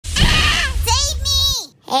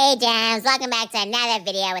Hey Gems, welcome back to another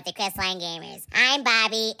video with the Crystalline Gamers. I'm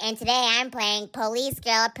Bobby, and today I'm playing Police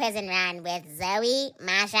Girl Prison Run with Zoey,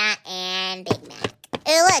 Masha, and Big Mac.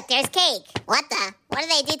 Ooh, look, there's Cake. What do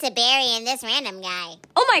they do to Barry and this random guy?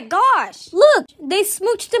 Oh my gosh! Look, they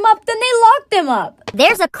smooched him up, then they locked him up.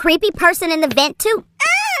 There's a creepy person in the vent too.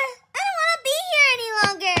 I don't want to be here any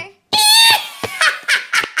longer.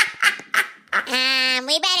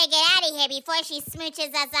 We better get out of here before she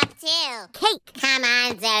smooches us up too. Cake. Come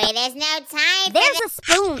on, Zoey, there's no time There's for a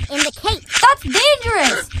spoon in the cake. That's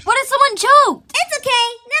dangerous! What if someone choked? It's okay,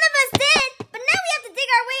 none of us did, but now we have to dig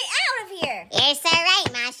our way out of here. You're so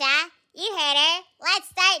right, Masha. You heard her. Let's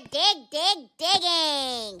start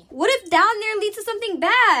digging. What if down there leads to something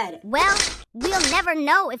bad? Well, we'll never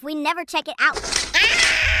know if we never check it out.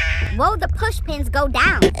 Ah! Whoa, the push pins go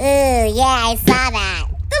down. Ooh, yeah, I saw that.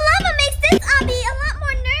 The lava makes this obby a lot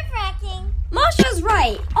more nerve-wracking. Masha's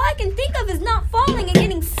right. All I can think of is not falling and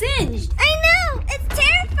getting singed. I know, it's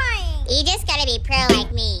terrifying. You just gotta be pro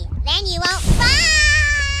like me. Then you won't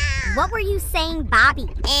fall. What were you saying, Bobby?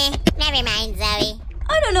 Never mind, Zoey.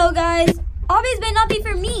 I don't know, guys. Obbies may not be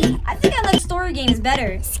for me. I think I like story games better.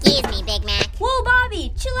 Excuse me, Big Mac. Whoa,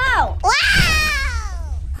 Bobby, chill out.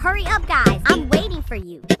 Wow! Hurry up, guys. I'm waiting for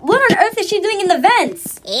you. What on earth is she doing in the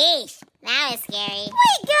vents? Eesh, that was scary.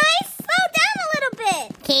 Wait, guys, slow down a little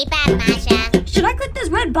bit. Keep up, Masha. Should I click this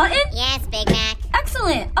red button? Yes, Big Mac.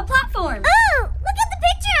 Excellent, a platform. Ooh, look at the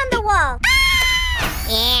picture on the wall. Ah!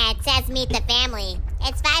 Yeah, it says meet the family.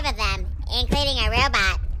 It's 5 of them, including a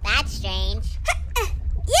robot. That's strange.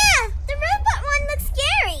 Yeah, the robot one looks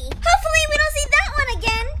scary. Hopefully we don't see that one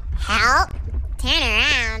again. Help? Turn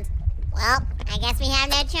around. Well, I guess we have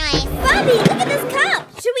no choice. Bobby, look at this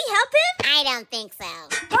cop. Should we help him? I don't think so.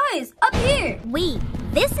 Guys, up here.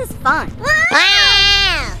 This is fun.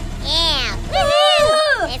 Wow! Yeah.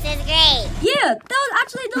 Woohoo! This is great. Yeah, that was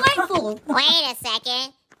actually delightful. Wait a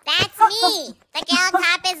second. That's me. The girl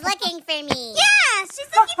cop is looking for me. Yeah,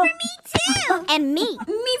 she's looking for me too. And me.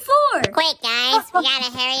 Me four. Quick, guys. We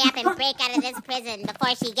gotta hurry up and break out of this prison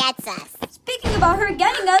before she gets us. Speaking about her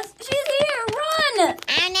getting us, she's here. Run!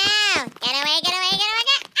 Oh no! Get away, get away, get away,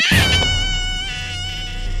 get... Ah!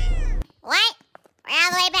 What? We're all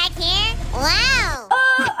the way back here? Whoa!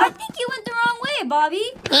 I think you went the wrong way, Bobby.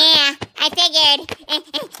 Yeah, I figured.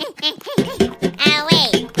 Oh,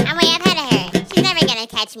 wait. I'm way ahead of her. She's never gonna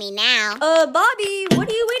catch me now. Bobby, what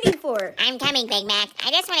are you waiting for? I'm coming, Big Mac.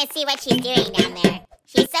 I just want to see what she's doing down there.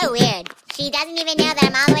 She's so weird. She doesn't even know that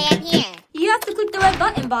I'm all the way up here. You have to click the red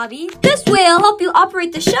button, Bobby. This way I'll help you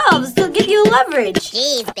operate the shelves to give you leverage.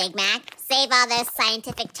 Jeez, Big Mac. Save all those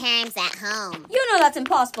scientific terms at home. You know that's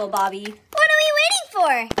impossible, Bobby. What are we waiting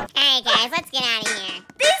for? Alright, guys, let's get out of here.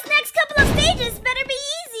 These next couple of stages better be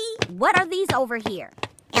easy. What are these over here?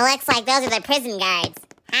 It looks like those are the prison guards.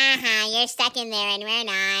 Haha, you're stuck in there and we're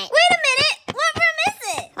not. Wait a minute! What room is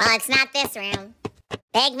it? Well, it's not this room.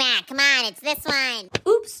 Big Mac, come on, it's this one.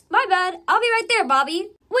 Oops, my bad. I'll be right there, Bobby.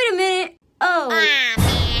 Wait a minute. Oh. Ah,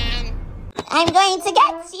 man. I'm going to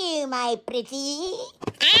get you, my pretty.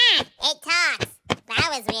 Ah, it talks. That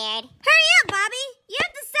was weird. Hurry up, Bobby. You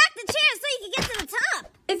have to stack the chairs so you can get to the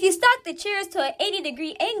top. If you stack the chairs to an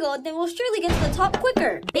 80-degree angle, then we'll surely get to the top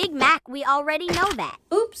quicker. Big Mac, we already know that.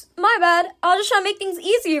 Oops, my bad. I'll just try to make things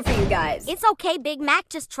easier for you guys. It's okay, Big Mac.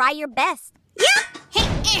 Just try your best. Yep.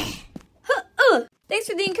 Thanks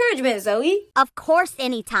for the encouragement, Zoey. Of course,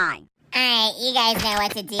 anytime. Alright, you guys know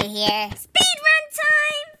what to do here. Speed run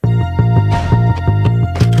time!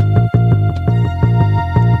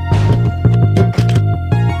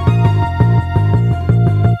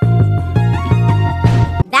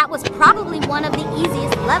 That was probably one of the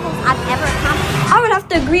easiest levels I've ever accomplished. I would have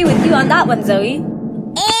to agree with you on that one, Zoey.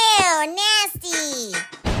 Ew, nasty!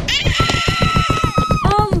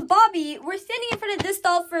 Bobby, we're standing in front of this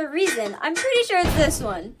stall for a reason. I'm pretty sure it's this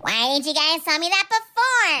one. Why didn't you guys tell me that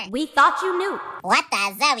before? We thought you knew. What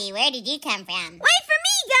the, Zoey? Where did you come from? Wait for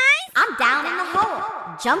me, guys! I'm down in the hole.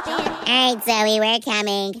 Jump in. Alright, Zoey, we're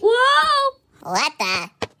coming. Whoa! What the?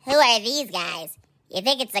 Who are these guys? You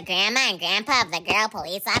think it's the grandma and grandpa of the girl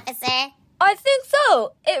police officer? I think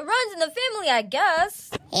so. It runs in the family, I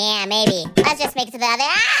guess. Yeah, maybe. Let's just make it to the other...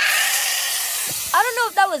 Ah! I don't know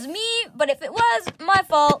if that was me, but if it was, my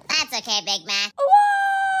fault. That's okay, Big Mac.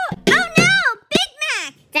 Whoa! Oh no! Big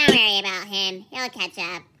Mac! Don't worry about him. He'll catch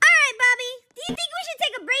up. Alright, Bobby. Do you think we should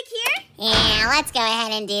take a break here? Yeah, let's go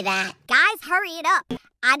ahead and do that. Guys, hurry it up.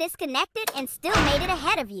 I disconnected and still made it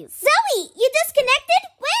ahead of you. Zoey, you disconnected?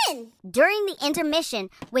 When? During the intermission,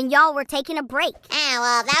 when y'all were taking a break. Oh,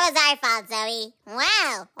 well, that was our fault, Zoey.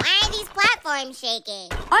 Wow, why are these platforms shaking?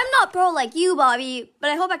 I'm not pro like you, Bobby,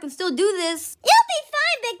 but I hope I can still do this. You'll be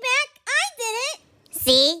fine, Big Mac. I did it.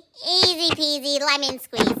 See? Easy peasy, lemon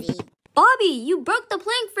squeezy. Bobby, you broke the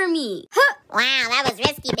plank for me. Huh. Wow, that was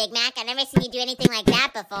risky, Big Mac. I've never seen you do anything like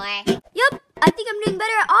that before. Yup, I think I'm doing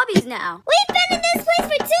better at Obby's now. We've been in this place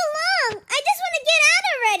for too long. I just want to get out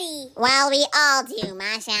already. Well, we all do,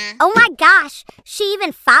 Masha. Oh my gosh, she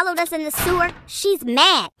even followed us in the sewer. She's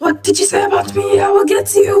mad. What did you say about me? I will get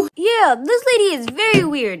to you. Yeah, this lady is very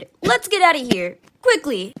weird. Let's get out of here.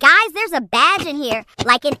 Quickly. Guys, there's a badge in here,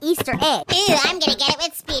 like an Easter egg. Ooh, I'm gonna get it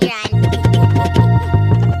with speedrun.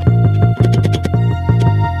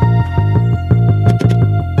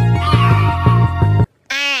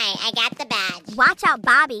 Alright, I got the badge. Watch out,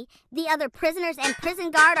 Bobby. The other prisoners and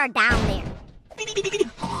prison guard are down there.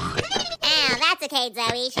 Oh, that's okay,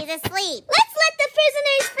 Zoey. She's asleep. Let's let the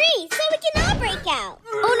prisoners free so we can all break out.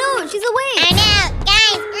 Oh no, she's awake. Oh no,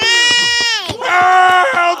 guys, run!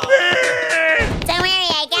 Help me! Don't worry,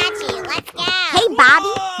 I got you. Let's go. Hey,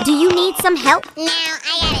 Bobby, do you need some help? No,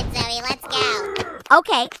 I got it, Zoey. Let's go.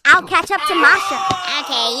 Okay, I'll catch up to Masha.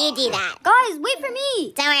 Okay, you do that. Guys, wait for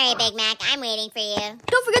me. Don't worry, Big Mac. I'm waiting for you.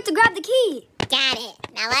 Don't forget to grab the key. Got it.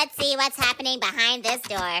 Now let's see what's happening behind this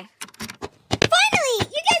door. Finally,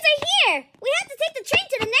 you guys are here. We have to take the train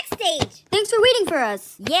to the next stage. Thanks for waiting for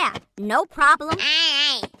us. Yeah, no problem. All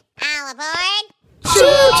right. All aboard.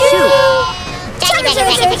 Choo-choo. A little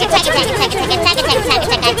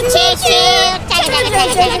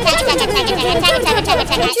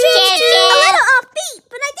offbeat,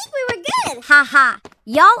 but I think we were good. Haha,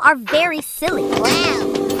 y'all are very silly. Wow.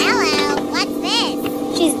 Hello. What's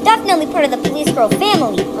this? She's definitely part of the police girl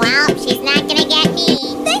family. Well, she's not gonna get me.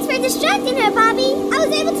 Thanks for distracting her, Bobby. I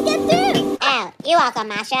was able to get through. Oh, you're welcome,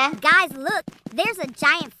 Masha. Guys, look. There's a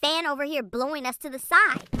giant fan over here blowing us to the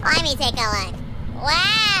side. Let me take a look.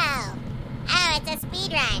 Wow. Oh, it's a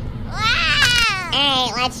speed run. Wow. All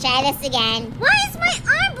right, let's try this again. Why is my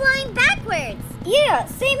arm blowing backwards? Yeah,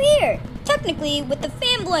 same here. Technically, with the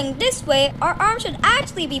fan blowing this way, our arm should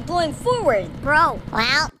actually be blowing forward. Bro,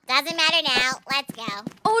 Well, doesn't matter now. Let's go.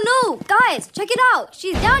 Oh no, guys, check it out.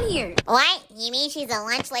 She's down here. What? You mean she's a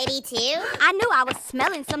lunch lady too? I knew I was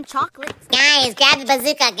smelling some chocolates. Guys, grab the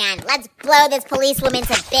bazooka gun. Let's blow this policewoman to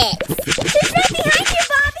bits. She's right behind you,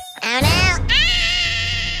 Bobby. Oh no. Ah!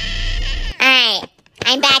 Alright,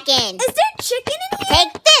 I'm back in. Is there chicken in here?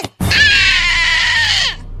 Take this!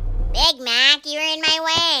 Ah! Big Mac, you were in my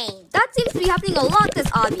way. That seems to be happening a lot this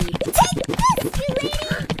Obby. Take this, you lady.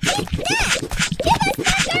 Take that. Give us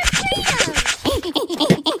back our freedom.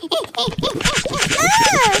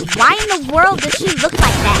 Why in the world does she look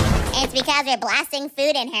like that? It's because we're blasting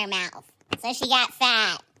food in her mouth. So she got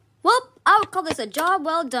fat. Well, I would call this a job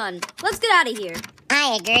well done. Let's get out of here.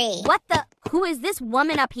 I agree. What the? Who is this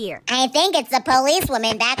woman up here? I think it's the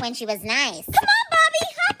policewoman back when she was nice. Come on, Bobby.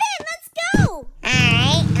 Hop in. Let's go.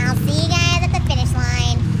 Alright, I'll see you guys at the finish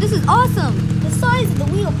line. This is awesome. The sides of the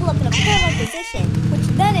wheel pull up in a parallel position, which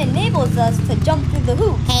then enables us to jump through the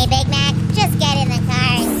hoop. Hey, Big Mac, just get in the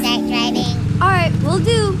car and start driving. Alright, we'll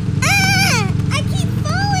do. Ah! I keep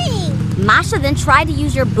falling. Masha, then try to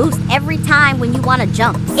use your boost every time when you want to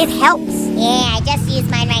jump. It helps. Yeah, I just used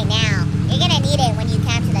mine right now. You're gonna need it when you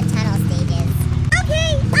come to the tunnel stages.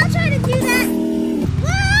 Okay, I'll try to do that.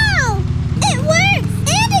 Wow! It works!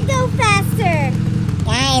 And it goes faster!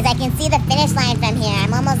 Guys, I can see the finish line from here.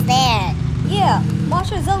 I'm almost there. Yeah,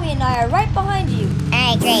 Masha, Zoey, and I are right behind you.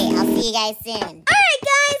 Alright, great. I'll see you guys soon. Alright,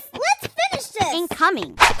 guys, let's finish this!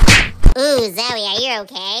 Incoming. Ooh, Zoey, are you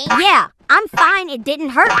okay? Yeah, I'm fine. It didn't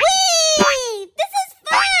hurt. Whee! This is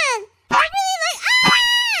fun! I really like... Ah!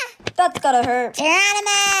 That's gotta hurt.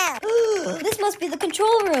 Geronimo! This must be the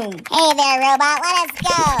control room. Hey there, robot. Let us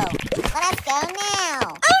go. Let us go now.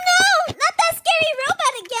 Oh no! Not that scary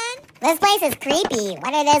robot again! This place is creepy.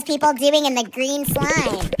 What are those people doing in the green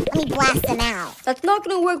slime? Let me blast them out. That's not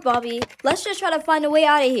gonna work, Bobby. Let's just try to find a way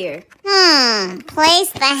out of here.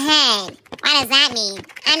 Place the head. What does that mean?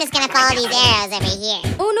 I'm just gonna follow these arrows over here.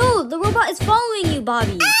 Oh no, the robot is following you,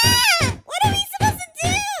 Bobby. Ah! What are we supposed to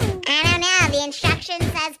do? I don't know. The instruction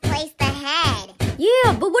says place the head.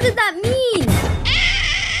 Yeah, but what does that mean?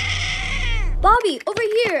 Bobby, over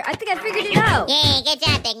here. I think I figured it out. Yay, good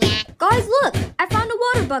job, Big Mac. Guys, look. I found a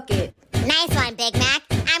water bucket. Nice one, Big Mac.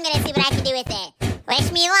 I'm gonna see what I can do with it.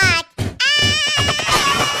 Wish me luck. Hey,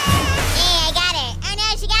 I got her. Oh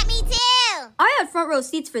no, she got me too. I had front row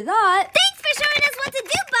seats for that. Thanks for showing us what to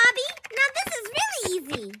do, Bobby. Now this is really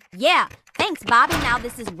easy. Yeah, thanks, Bobby. Now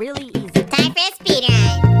this is really easy. Time for a speed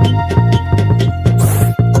run.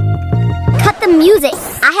 Cut the music.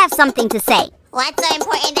 I have something to say. What's so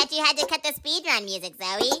important that you had to cut the speedrun music,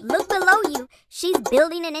 Zoey? Look below you. She's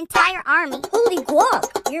building an entire army. Holy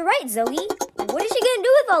guac! You're right, Zoe. What is she gonna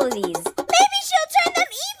do with all of these? Maybe she'll turn them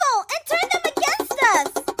evil and turn them against us.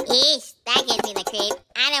 Eesh, that gives me the creep.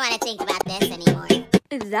 I don't want to think about this anymore.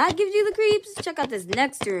 If that gives you the creeps, check out this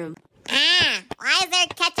next room. Ah, why is there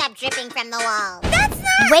ketchup dripping from the wall? That's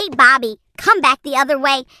not... Wait, Bobby. Come back the other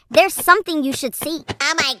way. There's something you should see.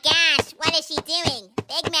 Oh my gosh, what is she doing?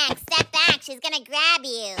 Big Mac, step back. She's gonna grab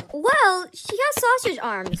you. Well, she has sausage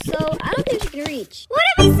arms, so I don't think she can reach. What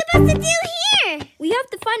are we supposed to do here? We have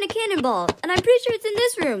to find a cannonball, and I'm pretty sure it's in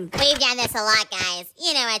this room. We've done this a lot, guys.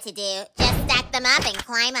 You know what to do. Just stack them up and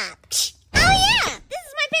climb up. Oh yeah, this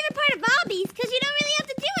is my favorite part of Obby's because you don't really have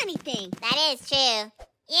to do anything. That is true.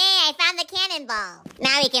 Yeah, I found the cannonball.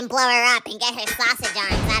 Now we can blow her up and get her sausage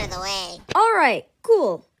arms out of the way. All right,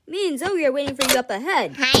 cool. Me and Zoe are waiting for you up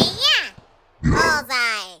ahead. Hiya!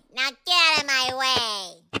 Bullseye! Now get out of my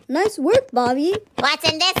way. Nice work, Bobby. What's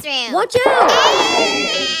in this room? Watch out!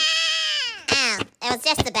 Oh, it was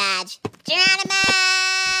just a badge. Geronimo!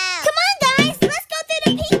 Come on, guys. Let's go through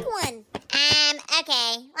the pink one.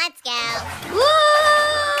 Okay. Let's go.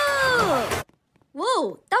 Whoa!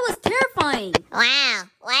 Whoa, that was terrifying. Wow.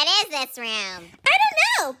 What is this room? I don't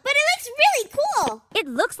know, but it looks really cool. It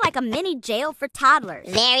looks like a mini jail for toddlers.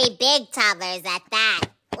 Very big toddlers at that.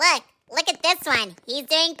 Look at this one. He's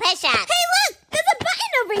doing push-ups. Hey, look! There's a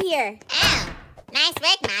button over here. Oh, nice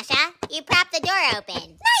work, Masha. You propped the door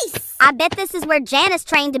open. Nice! I bet this is where Janice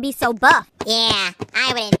trained to be so buff. Yeah,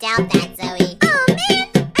 I wouldn't doubt that, Zoey. Oh, man!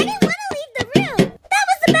 I didn't want to leave the room. That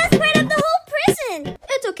was the best part of the whole prison.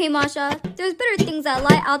 It's okay, Masha. There's better things that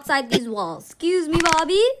lie outside these walls. Excuse me,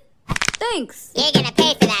 Bobby? Thanks. You're gonna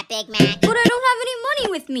pay for that, Big Mac. But I don't have any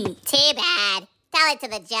money with me. Too bad. Tell it to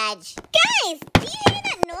the judge. Guys, do you hear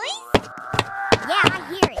that noise? Yeah, I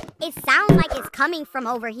hear it. It sounds like it's coming from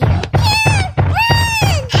over here. Yeah,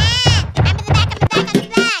 run! Ah, I'm in the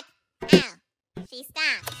back. Oh, she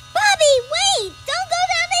stopped. Bobby, wait! Don't go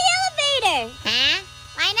down the elevator. Huh?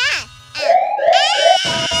 Why not?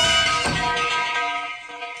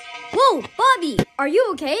 Whoa, Bobby, are you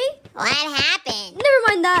okay? What happened? Never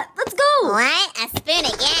mind that. Let's go. What? A spoon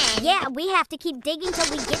again? Yeah, we have to keep digging till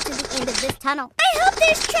we get to the end of this tunnel. I hope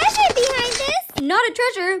there's treasure behind this. Not a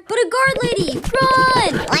treasure, but a guard lady.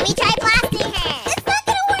 Run! Let me try blasting her. It's not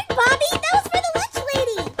gonna work, Bobby. That was for the lunch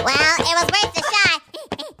lady. Well, it was worth the shot.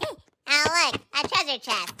 Oh, look, a treasure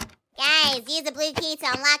chest. Guys, use the blue key to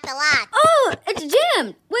unlock the lock. Oh, it's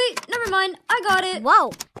jammed. Wait, never mind. I got it.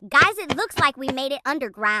 Whoa, guys, it looks like we made it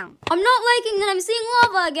underground. I'm not liking that I'm seeing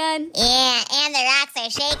lava again. Yeah, and the rocks are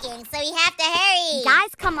shaking, so we have to hurry.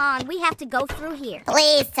 Guys, come on, we have to go through here.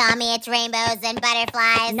 Please tell me it's rainbows and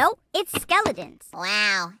butterflies. Nope, it's skeletons.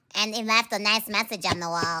 Wow, and they left a nice message on the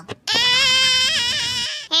wall.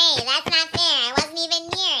 Hey, that's not fair. I wasn't even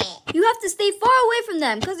near it. You have to stay far away from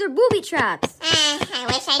them because they're booby traps. I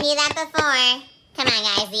wish I knew that before. Come on,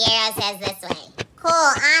 guys. The arrow says this way. Cool.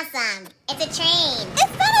 Awesome. It's a train.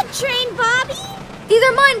 It's not a train, Bobby. These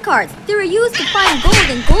are mine carts. They were used to find gold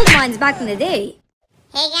in gold mines back in the day.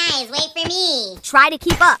 Hey, guys. Wait for me. Try to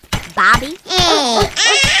keep up, Bobby. Hey.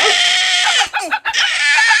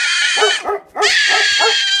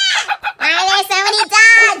 Why are there so many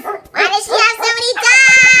dogs? Why does she have so many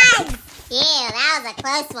dogs? Ew, that was a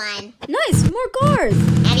close one. Nice, more cars.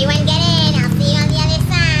 Everyone get in. I'll see you on the other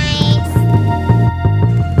side.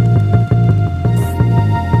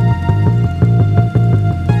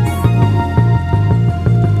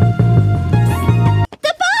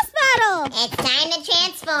 The boss battle! It's time to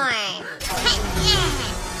transform.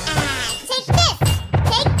 Take this.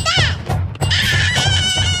 Take that.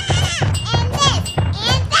 And this.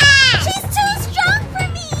 And that. She's too strong for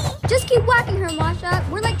me. Just keep whacking her, Masha.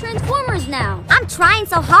 We're like Transformers now. I'm trying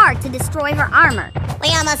so hard to destroy her armor. We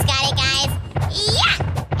almost got it, guys. Yeah!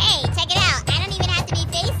 Hey, check it out. I don't even have to be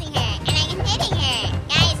facing her, and I am hitting her.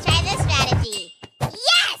 Guys, try this strategy.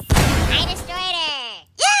 Yes! I destroyed her.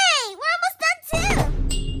 Yay! We're almost done, too.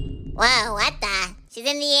 Whoa, what the? She's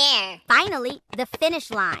in the air. Finally, the finish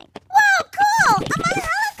line. Whoa, cool! I'm on a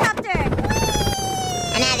helicopter.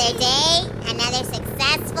 Whee! Another day, another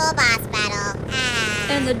successful boss battle.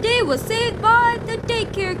 And the day was saved by the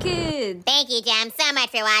daycare kids. Thank you, Gem, so much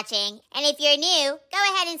for watching. And if you're new,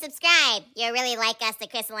 go ahead and subscribe. You'll really like us, the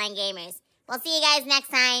Crystalline Gamers. We'll see you guys next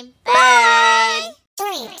time. Bye!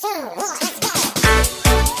 3, 2, 1, let's go!